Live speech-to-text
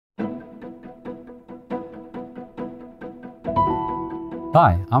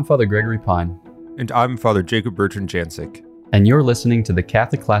Hi, I'm Father Gregory Pine. And I'm Father Jacob-Bertrand Jancic. And you're listening to the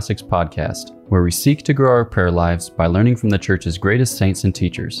Catholic Classics podcast, where we seek to grow our prayer lives by learning from the Church's greatest saints and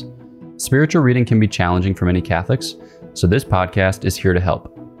teachers. Spiritual reading can be challenging for many Catholics, so this podcast is here to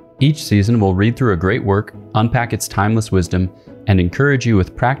help. Each season, we'll read through a great work, unpack its timeless wisdom, and encourage you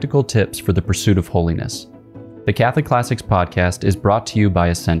with practical tips for the pursuit of holiness. The Catholic Classics podcast is brought to you by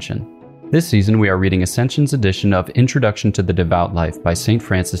Ascension. This season, we are reading Ascension's edition of Introduction to the Devout Life by St.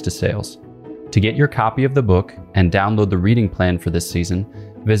 Francis de Sales. To get your copy of the book and download the reading plan for this season,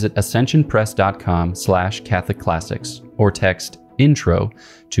 visit ascensionpress.com/CatholicClassics or text INTRO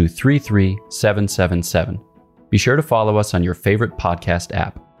to 33777. Be sure to follow us on your favorite podcast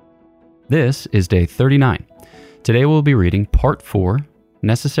app. This is day 39. Today we'll be reading Part 4,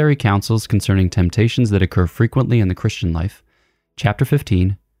 Necessary Counsels Concerning Temptations That Occur Frequently in the Christian Life, Chapter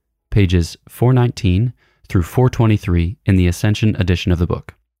 15, pages 419 through 423 in the Ascension edition of the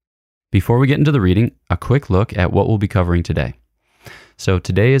book. Before we get into the reading, a quick look at what we'll be covering today. So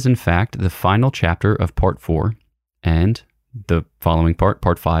today is in fact the final chapter of Part 4, and the following part,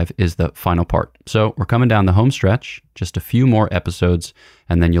 Part 5, is the final part. So we're coming down the home stretch, just a few more episodes,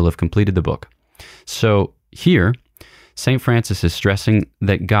 and then you'll have completed the book. So here, St. Francis is stressing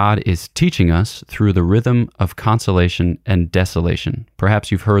that God is teaching us through the rhythm of consolation and desolation. Perhaps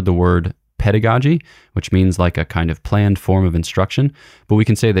you've heard the word pedagogy, which means like a kind of planned form of instruction, but we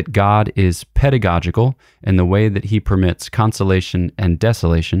can say that God is pedagogical in the way that he permits consolation and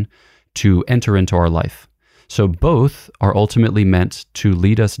desolation to enter into our life. So both are ultimately meant to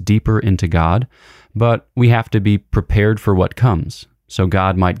lead us deeper into God, but we have to be prepared for what comes. So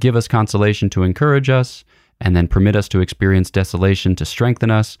God might give us consolation to encourage us, and then permit us to experience desolation to strengthen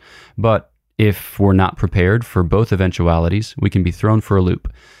us. But if we're not prepared for both eventualities, we can be thrown for a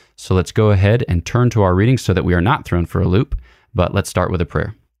loop. So let's go ahead and turn to our reading so that we are not thrown for a loop. But let's start with a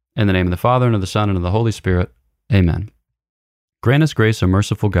prayer. In the name of the Father, and of the Son, and of the Holy Spirit. Amen. Grant us grace, O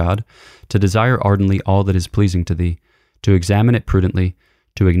merciful God, to desire ardently all that is pleasing to Thee, to examine it prudently,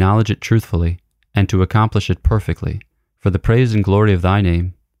 to acknowledge it truthfully, and to accomplish it perfectly, for the praise and glory of Thy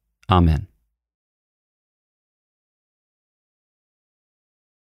name. Amen.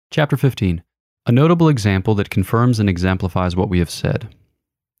 Chapter 15. A notable example that confirms and exemplifies what we have said.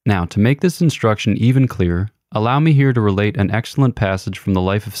 Now, to make this instruction even clearer, allow me here to relate an excellent passage from the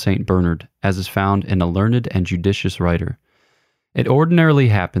life of St. Bernard, as is found in a learned and judicious writer. It ordinarily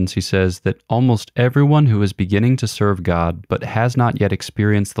happens, he says, that almost everyone who is beginning to serve God, but has not yet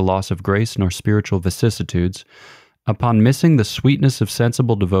experienced the loss of grace nor spiritual vicissitudes, upon missing the sweetness of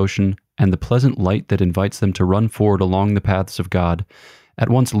sensible devotion and the pleasant light that invites them to run forward along the paths of God, at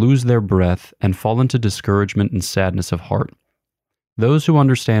once lose their breath and fall into discouragement and sadness of heart. Those who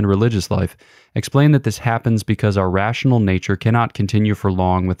understand religious life explain that this happens because our rational nature cannot continue for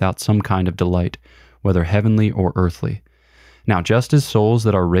long without some kind of delight, whether heavenly or earthly. Now, just as souls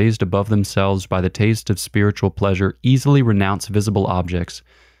that are raised above themselves by the taste of spiritual pleasure easily renounce visible objects,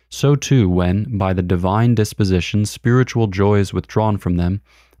 so too when, by the divine disposition, spiritual joy is withdrawn from them,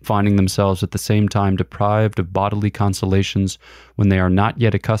 finding themselves at the same time deprived of bodily consolations when they are not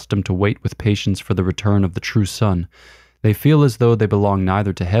yet accustomed to wait with patience for the return of the true Son, they feel as though they belong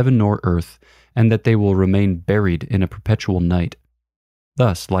neither to heaven nor earth, and that they will remain buried in a perpetual night.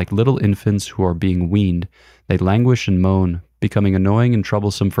 Thus, like little infants who are being weaned, they languish and moan, becoming annoying and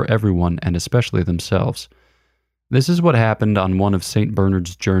troublesome for everyone, and especially themselves. This is what happened on one of St.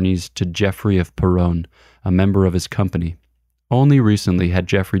 Bernard's journeys to Geoffrey of Peronne, a member of his company. Only recently had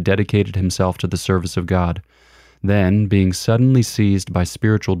Geoffrey dedicated himself to the service of God. Then, being suddenly seized by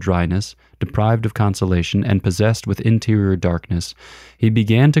spiritual dryness, deprived of consolation, and possessed with interior darkness, he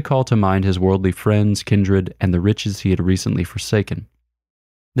began to call to mind his worldly friends, kindred, and the riches he had recently forsaken.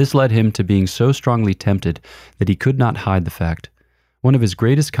 This led him to being so strongly tempted that he could not hide the fact. One of his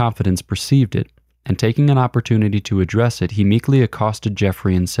greatest confidants perceived it, and taking an opportunity to address it, he meekly accosted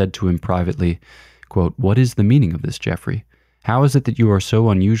Geoffrey and said to him privately, quote, "What is the meaning of this, Geoffrey? How is it that you are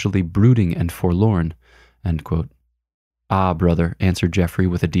so unusually brooding and forlorn?" End quote. "Ah, brother," answered Geoffrey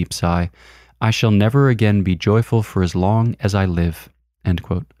with a deep sigh, "I shall never again be joyful for as long as I live." End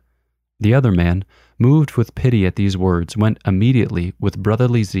quote. The other man, moved with pity at these words, went immediately with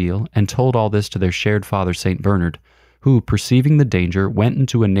brotherly zeal and told all this to their shared father St. Bernard, who, perceiving the danger, went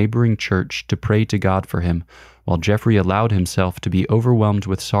into a neighboring church to pray to God for him, while Geoffrey allowed himself to be overwhelmed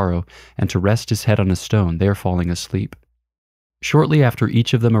with sorrow and to rest his head on a stone, there falling asleep. Shortly after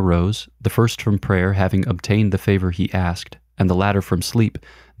each of them arose, the first from prayer having obtained the favor he asked, and the latter from sleep,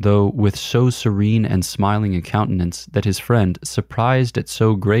 though with so serene and smiling a countenance that his friend, surprised at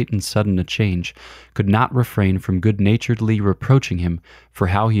so great and sudden a change, could not refrain from good-naturedly reproaching him for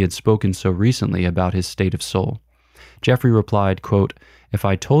how he had spoken so recently about his state of soul. Geoffrey replied, quote, "If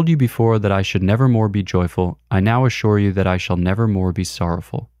I told you before that I should never more be joyful, I now assure you that I shall never more be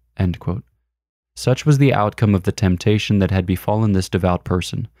sorrowful." End quote. Such was the outcome of the temptation that had befallen this devout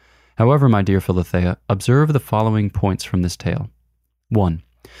person. However, my dear Philothea, observe the following points from this tale. 1.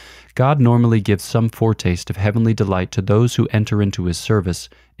 God normally gives some foretaste of heavenly delight to those who enter into his service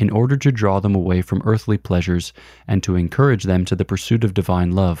in order to draw them away from earthly pleasures and to encourage them to the pursuit of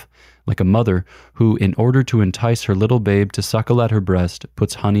divine love, like a mother who, in order to entice her little babe to suckle at her breast,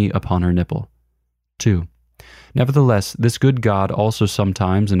 puts honey upon her nipple. 2. Nevertheless, this good God also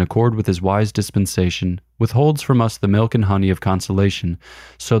sometimes, in accord with his wise dispensation, withholds from us the milk and honey of consolation,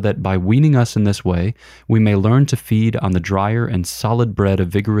 so that by weaning us in this way, we may learn to feed on the drier and solid bread of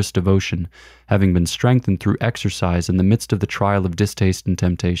vigorous devotion, having been strengthened through exercise in the midst of the trial of distaste and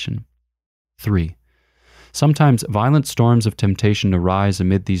temptation. 3. Sometimes violent storms of temptation arise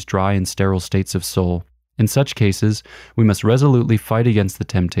amid these dry and sterile states of soul. In such cases, we must resolutely fight against the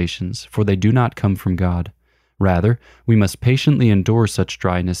temptations, for they do not come from God. Rather, we must patiently endure such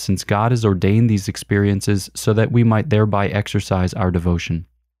dryness, since God has ordained these experiences so that we might thereby exercise our devotion.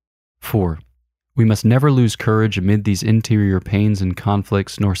 4. We must never lose courage amid these interior pains and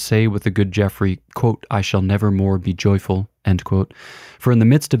conflicts, nor say with the good Geoffrey, quote, "I shall never more be joyful," end quote. For in the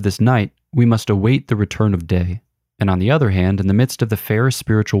midst of this night, we must await the return of day. And on the other hand, in the midst of the fairest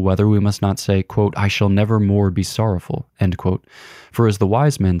spiritual weather, we must not say, quote, "I shall never more be sorrowful," end quote. For as the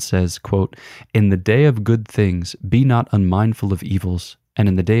wise man says, quote, "In the day of good things, be not unmindful of evils, and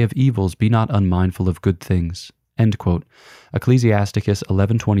in the day of evils, be not unmindful of good things," end quote. Ecclesiasticus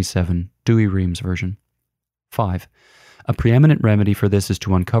 11:27, Douay-Rheims version. 5. A preeminent remedy for this is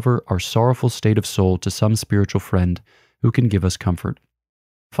to uncover our sorrowful state of soul to some spiritual friend who can give us comfort.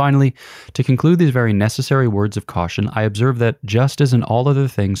 Finally, to conclude these very necessary words of caution, I observe that, just as in all other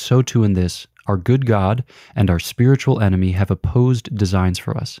things, so too in this, our good God and our spiritual enemy have opposed designs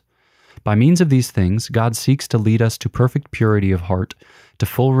for us. By means of these things, God seeks to lead us to perfect purity of heart, to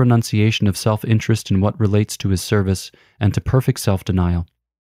full renunciation of self-interest in what relates to his service, and to perfect self-denial.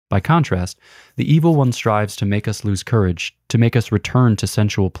 By contrast, the evil one strives to make us lose courage, to make us return to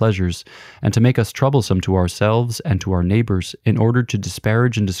sensual pleasures, and to make us troublesome to ourselves and to our neighbors in order to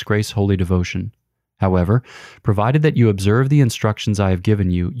disparage and disgrace holy devotion. However, provided that you observe the instructions I have given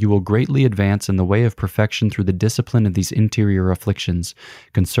you, you will greatly advance in the way of perfection through the discipline of these interior afflictions,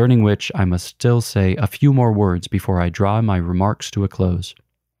 concerning which I must still say a few more words before I draw my remarks to a close.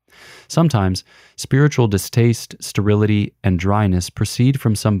 Sometimes, spiritual distaste, sterility, and dryness proceed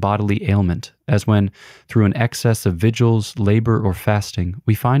from some bodily ailment, as when, through an excess of vigils, labor, or fasting,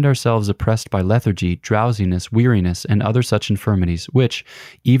 we find ourselves oppressed by lethargy, drowsiness, weariness, and other such infirmities, which,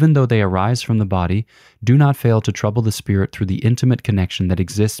 even though they arise from the body, do not fail to trouble the spirit through the intimate connection that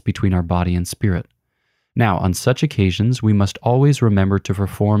exists between our body and spirit. Now, on such occasions, we must always remember to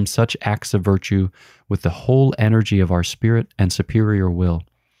perform such acts of virtue with the whole energy of our spirit and superior will.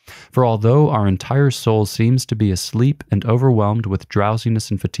 For although our entire soul seems to be asleep and overwhelmed with drowsiness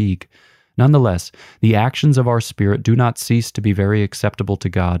and fatigue, nonetheless, the actions of our spirit do not cease to be very acceptable to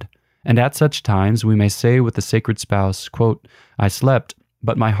God. And at such times we may say with the sacred spouse, quote, "I slept,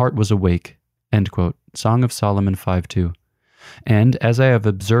 but my heart was awake," end quote. Song of Solomon 5:2. And, as I have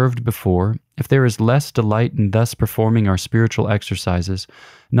observed before, if there is less delight in thus performing our spiritual exercises,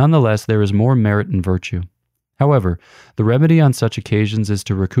 nonetheless there is more merit in virtue. However, the remedy on such occasions is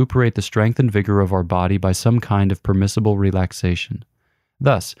to recuperate the strength and vigor of our body by some kind of permissible relaxation.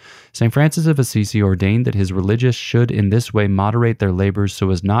 Thus, St. Francis of Assisi ordained that his religious should in this way moderate their labors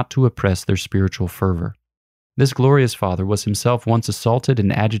so as not to oppress their spiritual fervor. This glorious father was himself once assaulted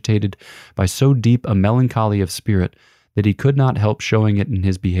and agitated by so deep a melancholy of spirit that he could not help showing it in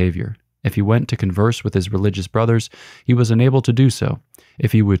his behavior. If he went to converse with his religious brothers, he was unable to do so.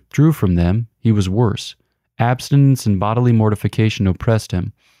 If he withdrew from them, he was worse. Abstinence and bodily mortification oppressed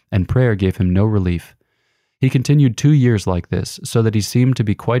him, and prayer gave him no relief. He continued 2 years like this, so that he seemed to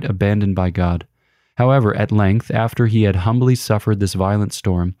be quite abandoned by God. However, at length, after he had humbly suffered this violent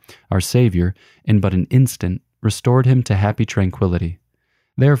storm, our Savior, in but an instant, restored him to happy tranquillity.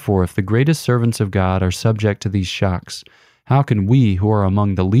 Therefore, if the greatest servants of God are subject to these shocks, how can we, who are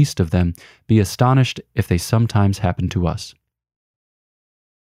among the least of them, be astonished if they sometimes happen to us?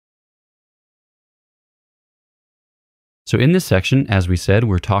 So in this section, as we said,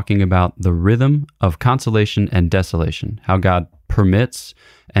 we're talking about the rhythm of consolation and desolation, how God permits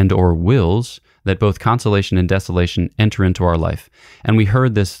and or wills that both consolation and desolation enter into our life. And we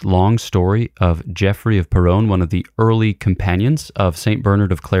heard this long story of Geoffrey of Peronne, one of the early companions of St.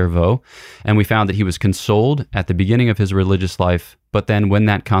 Bernard of Clairvaux, and we found that he was consoled at the beginning of his religious life, but then when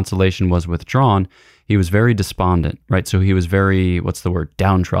that consolation was withdrawn, he was very despondent, right? So he was very,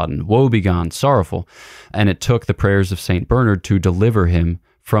 downtrodden, woebegone, sorrowful, and it took the prayers of St. Bernard to deliver him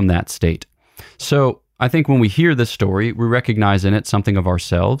from that state. So I think when we hear this story, we recognize in it something of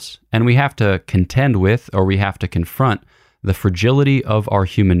ourselves, and we have to contend with, or we have to confront, the fragility of our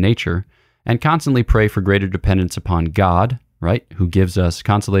human nature, and constantly pray for greater dependence upon God, right, who gives us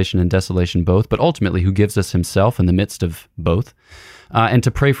consolation and desolation both, but ultimately who gives us himself in the midst of both, and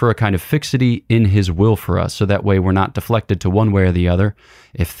to pray for a kind of fixity in his will for us, so that way we're not deflected to one way or the other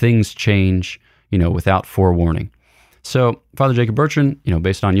if things change, without forewarning. So, Father Jacob-Bertrand,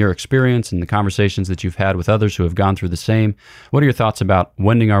 based on your experience and the conversations that you've had with others who have gone through the same, what are your thoughts about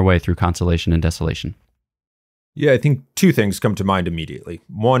wending our way through consolation and desolation? Yeah, I think two things come to mind immediately.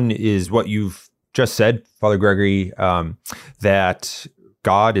 One is what you've just said, Father Gregory, that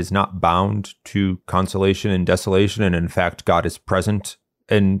God is not bound to consolation and desolation, and in fact, God is present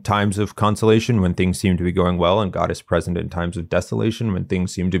in times of consolation when things seem to be going well, and God is present in times of desolation when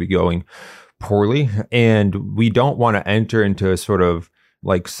things seem to be going poorly. And we don't want to enter into a sort of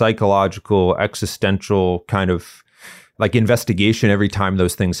like psychological, existential kind of like investigation every time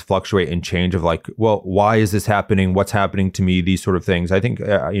those things fluctuate and change of like, well, why is this happening? What's happening to me? These sort of things. I think,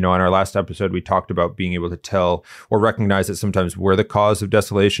 on our last episode, we talked about being able to tell or recognize that sometimes we're the cause of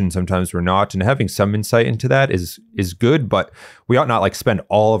desolation, sometimes we're not. And having some insight into that is good, but we ought not like spend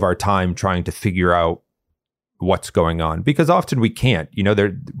all of our time trying to figure out what's going on, because often we can't.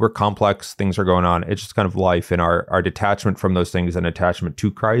 We're complex, things are going on. It's just kind of life, and our detachment from those things and attachment to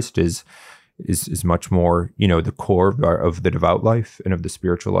Christ is much more, the core of the devout life and of the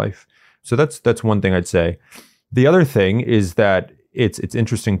spiritual life. So that's one thing I'd say. The other thing is that it's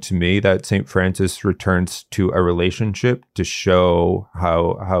interesting to me that St. Francis returns to a relationship to show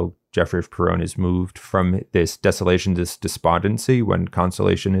how Geoffrey of Peronne is moved from this desolation, this despondency when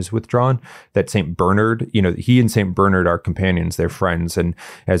consolation is withdrawn, that St. Bernard, he and St. Bernard are companions, they're friends. And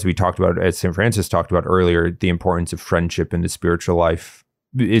as St. Francis talked about earlier, the importance of friendship in the spiritual life,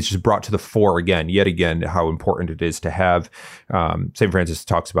 it's just brought to the fore yet again, how important it is to have, St. Francis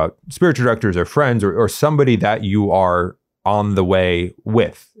talks about spiritual directors or friends or somebody that you are on the way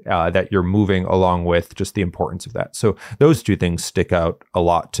with, that you're moving along with, just the importance of that. So those two things stick out a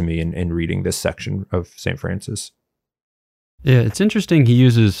lot to me in reading this section of St. Francis. Yeah, it's interesting. He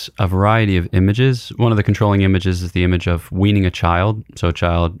uses a variety of images. One of the controlling images is the image of weaning a child. So a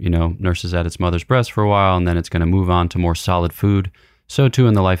child, nurses at its mother's breast for a while, and then it's going to move on to more solid food. So too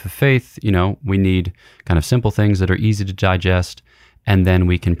in the life of faith, we need kind of simple things that are easy to digest, and then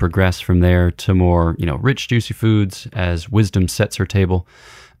we can progress from there to more, rich, juicy foods as wisdom sets her table,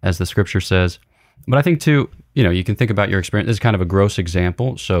 as the scripture says. But I think too, you can think about your experience. This is kind of a gross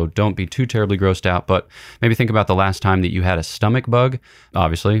example, so don't be too terribly grossed out, but maybe think about the last time that you had a stomach bug.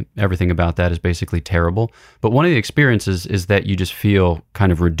 Obviously, everything about that is basically terrible. But one of the experiences is that you just feel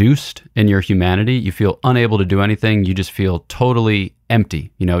kind of reduced in your humanity. You feel unable to do anything. You just feel totally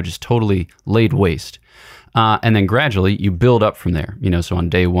empty, just totally laid waste. And then gradually you build up from there. So on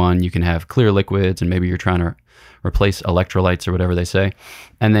day one, you can have clear liquids, and maybe you're trying to replace electrolytes or whatever they say.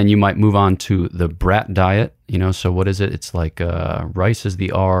 And then you might move on to the brat diet. So what is it? It's like rice is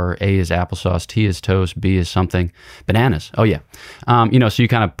the R, A is applesauce, T is toast, B is something. Bananas. Oh, yeah. So you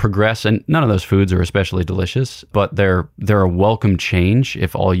kind of progress, and none of those foods are especially delicious, but they're a welcome change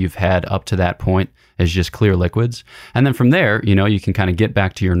if all you've had up to that point is just clear liquids. And then from there, you can kind of get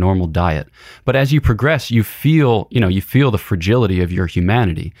back to your normal diet. But as you progress, you feel the fragility of your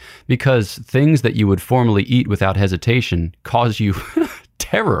humanity, because things that you would formerly eat without hesitation cause you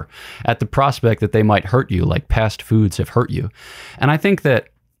terror at the prospect that they might hurt you, like past foods have hurt you. And I think that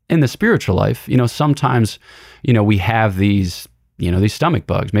in the spiritual life, sometimes, we have these stomach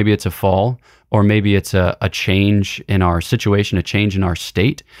bugs. Maybe it's a fall, or maybe it's a change in our situation, a change in our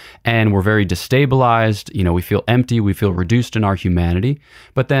state, and we're very destabilized. We feel empty, we feel reduced in our humanity.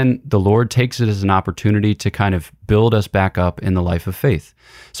 But then the Lord takes it as an opportunity to kind of build us back up in the life of faith.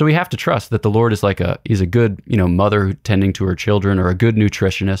 So we have to trust that the Lord is he's a good, mother tending to her children, or a good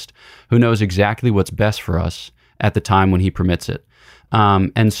nutritionist who knows exactly what's best for us at the time when he permits it.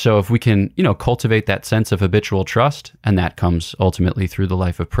 And so if we can, cultivate that sense of habitual trust, and that comes ultimately through the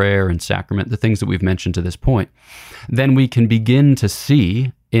life of prayer and sacrament, the things that we've mentioned to this point, then we can begin to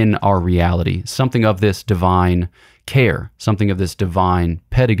see in our reality something of this divine care, something of this divine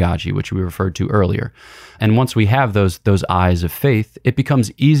pedagogy, which we referred to earlier. And once we have those eyes of faith, it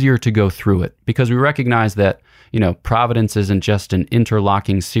becomes easier to go through it because we recognize that, providence isn't just an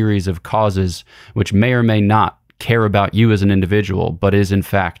interlocking series of causes which may or may not care about you as an individual, but is in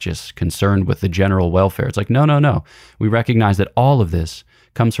fact just concerned with the general welfare. It's like, no. We recognize that all of this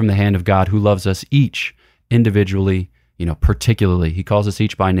comes from the hand of God who loves us each individually, particularly. He calls us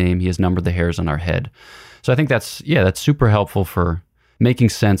each by name. He has numbered the hairs on our head. So I think that's super helpful for making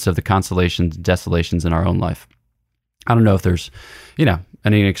sense of the consolations and desolations in our own life. I don't know if there's,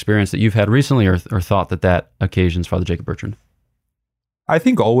 any experience that you've had recently or thought that occasions, Father Jacob-Bertrand. I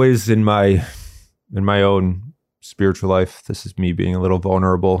think always in my own spiritual life, this is me being a little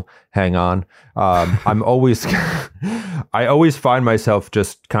vulnerable. Hang on. I always find myself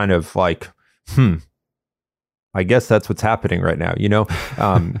just kind of like, I guess that's what's happening right now.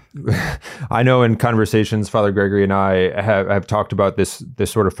 I know in conversations, Father Gregory and I have talked about this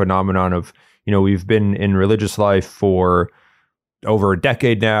sort of phenomenon of, we've been in religious life for over a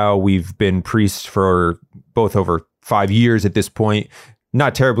decade now. We've been priests for both over 5 years at this point.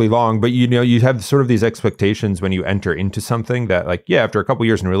 Not terribly long, but you have sort of these expectations when you enter into something that after a couple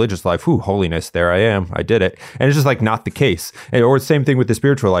years in religious life, holiness, there I am, I did it. And it's just not the case. Or the same thing with the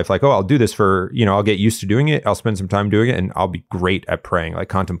spiritual life, I'll do this for, I'll get used to doing it. I'll spend some time doing it and I'll be great at praying,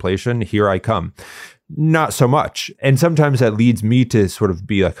 contemplation, here I come. Not so much. And sometimes that leads me to sort of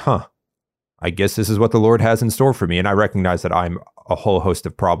be I guess this is what the Lord has in store for me. And I recognize that I'm a whole host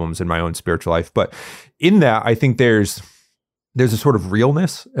of problems in my own spiritual life. But in that, I think there's a sort of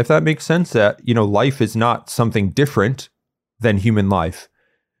realness, if that makes sense, that, life is not something different than human life.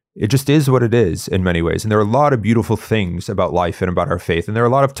 It just is what it is in many ways. And there are a lot of beautiful things about life and about our faith. And there are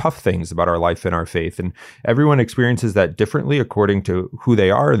a lot of tough things about our life and our faith. And everyone experiences that differently according to who they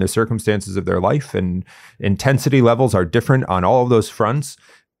are and the circumstances of their life. And intensity levels are different on all of those fronts.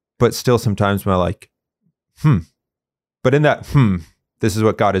 But still sometimes we're But in that, this is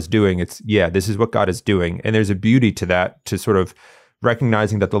what God is doing. This is what God is doing. And there's a beauty to that, to sort of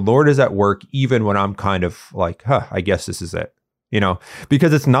recognizing that the Lord is at work, even when I'm kind of I guess this is it,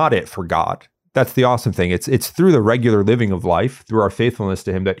 because it's not it for God. That's the awesome thing. It's through the regular living of life, through our faithfulness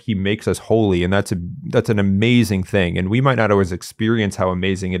to him, that he makes us holy. And that's an amazing thing. And we might not always experience how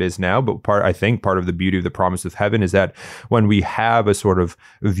amazing it is now, but I think part of the beauty of the promise of heaven is that when we have a sort of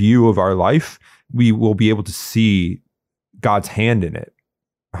view of our life, we will be able to see God's hand in it.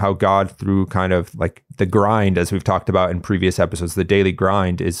 How God, through kind of the grind, as we've talked about in previous episodes, the daily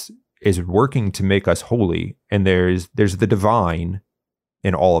grind is working to make us holy. And there's the divine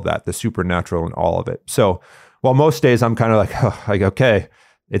in all of that, the supernatural in all of it. So while most days I'm kind of okay,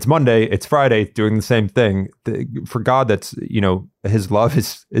 it's Monday, it's Friday, doing the same thing. For God, that's, his love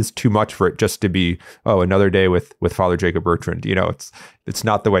is too much for it just to be, another day with Father Jacob-Bertrand. It's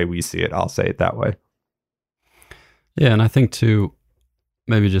not the way we see it. I'll say it that way. Yeah, and I think too,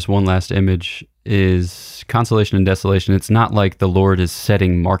 maybe just one last image is consolation and desolation. It's not like the Lord is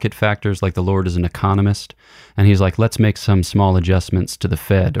setting market factors, like the Lord is an economist, and he's like, let's make some small adjustments to the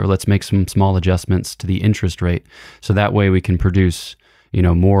Fed, or let's make some small adjustments to the interest rate, so that way we can produce,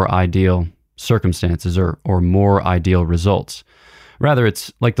 more ideal circumstances or more ideal results. Rather,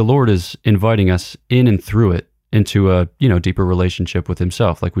 it's like the Lord is inviting us in and through it into a, deeper relationship with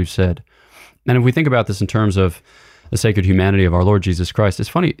himself, like we've said. And if we think about this in terms of the sacred humanity of our Lord Jesus Christ, it's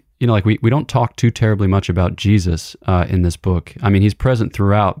funny, we don't talk too terribly much about Jesus in this book. I mean, he's present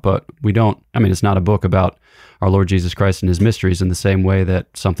throughout, but it's not a book about our Lord Jesus Christ and his mysteries in the same way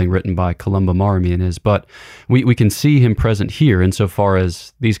that something written by Columba Marmion is. But we can see him present here insofar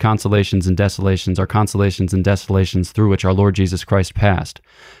as these consolations and desolations are consolations and desolations through which our Lord Jesus Christ passed.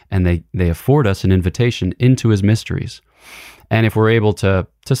 And they afford us an invitation into his mysteries. And if we're able to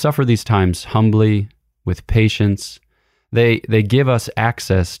suffer these times humbly, with patience, they give us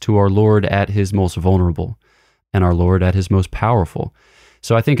access to our Lord at his most vulnerable and our Lord at his most powerful.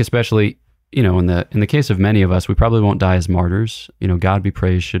 So I think especially, in the case of many of us, we probably won't die as martyrs. God be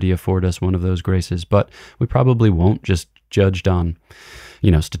praised should he afford us one of those graces, but we probably won't, just judged on,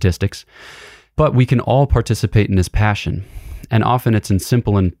 statistics. But we can all participate in his passion. And often it's in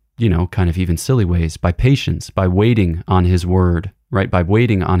simple and, kind of even silly ways, by patience, by waiting on his word, right? By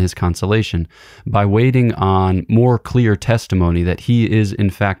waiting on his consolation, by waiting on more clear testimony that he is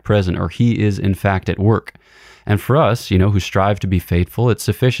in fact present, or he is in fact at work. And for us, who strive to be faithful, it's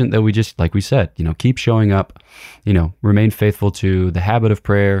sufficient that we just, like we said, keep showing up, remain faithful to the habit of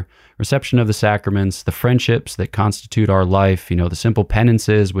prayer, reception of the sacraments, the friendships that constitute our life, the simple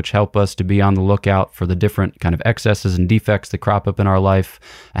penances which help us to be on the lookout for the different kind of excesses and defects that crop up in our life,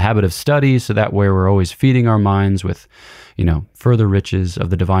 a habit of study so that way we're always feeding our minds with, further riches of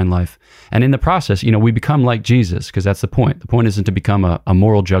the divine life. And in the process, we become like Jesus, because that's the point. The point isn't to become a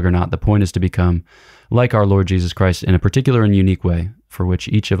moral juggernaut. The point is to become like our Lord Jesus Christ in a particular and unique way for which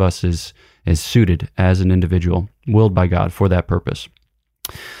each of us is suited as an individual, willed by God for that purpose.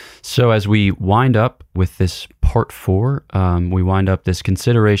 So as we wind up with this part 4, we wind up this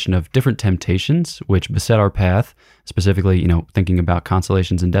consideration of different temptations which beset our path, specifically, thinking about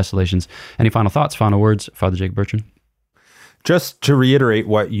consolations and desolations. Any final thoughts, final words, Father Jacob-Bertrand? Just to reiterate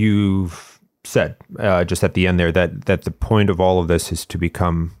what you've said, just at the end there, that the point of all of this is to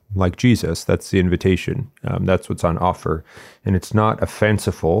become like Jesus. That's the invitation. That's what's on offer. And it's not a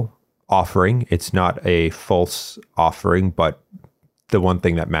fanciful offering. It's not a false offering, but the one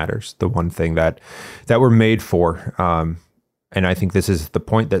thing that matters, the one thing that we're made for. And I think this is the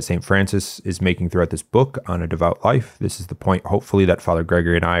point that St. Francis is making throughout this book on a devout life. This is the point, hopefully, that Father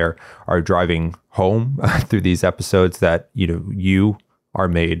Gregory and I are driving home through these episodes, that, you are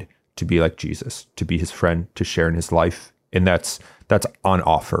made to be like Jesus, to be his friend, to share in his life. And that's on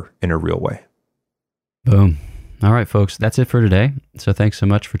offer in a real way. Boom. All right, folks, that's it for today. So thanks so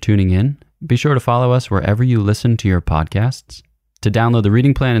much for tuning in. Be sure to follow us wherever you listen to your podcasts. To download the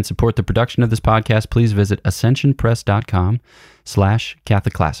reading plan and support the production of this podcast, please visit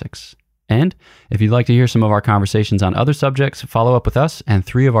ascensionpress.com/Catholic Classics. And if you'd like to hear some of our conversations on other subjects, follow up with us and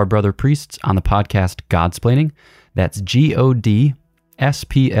 3 of our brother priests on the podcast Godsplaining. That's GODSPLAINING.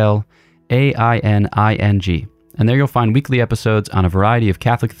 And there you'll find weekly episodes on a variety of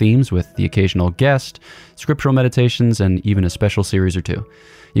Catholic themes with the occasional guest, scriptural meditations, and even a special series or 2.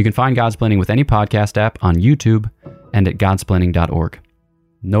 You can find Godsplaining with any podcast app on YouTube and at godsplaining.org.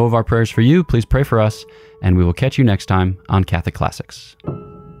 Know of our prayers for you, please pray for us, and we will catch you next time on Catholic Classics.